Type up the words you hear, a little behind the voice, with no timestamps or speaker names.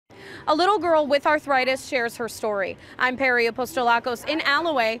A little girl with arthritis shares her story. I'm Perry Apostolakos in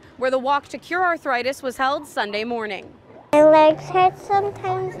Alloway, where the walk to Cure Arthritis was held Sunday morning. My legs hurt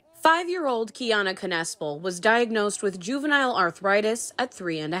sometimes. 5-year-old Kiana Knoespel was diagnosed with juvenile arthritis at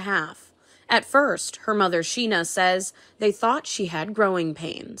 3.5. At first, her mother Sheena says they thought she had growing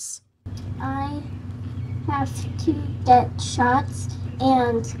pains. I have to get shots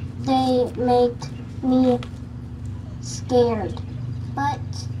and they make me scared. But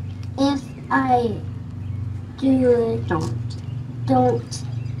if I don't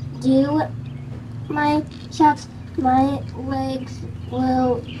do my shots, my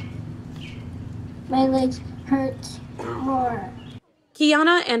legs hurt more.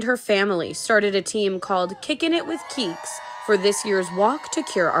 Kiana and her family started a team called Kickin' It with Keeks for this year's Walk to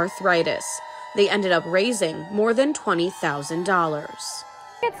Cure Arthritis. They ended up raising more than $20,000.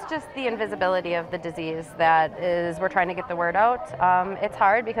 It's just the invisibility of the disease that we're trying to get the word out. It's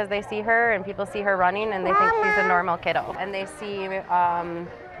hard because they see her and people see her running and they think she's a normal kiddo. And they see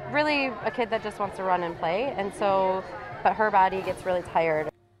really a kid that just wants to run and play. But her body gets really tired.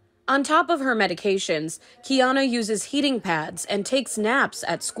 On top of her medications, Kiana uses heating pads and takes naps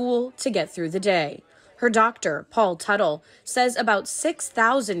at school to get through the day. Her doctor, Paul Tuttle, says about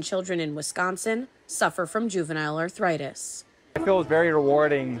 6,000 children in Wisconsin suffer from juvenile arthritis. It feels very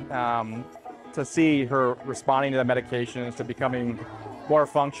rewarding to see her responding to the medications, to becoming more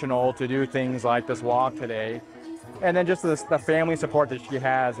functional, to do things like this walk today. And then just the family support that she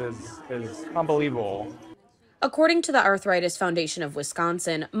has is unbelievable. According to the Arthritis Foundation of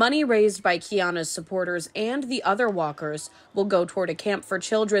Wisconsin, money raised by Kiana's supporters and the other walkers will go toward a camp for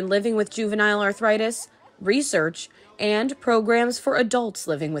children living with juvenile arthritis, research, and programs for adults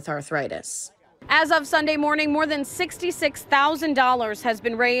living with arthritis. As of Sunday morning, more than $66,000 has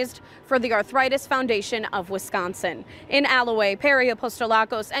been raised for the Arthritis Foundation of Wisconsin. In Alloway, Perry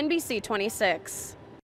Apostolakos, NBC 26.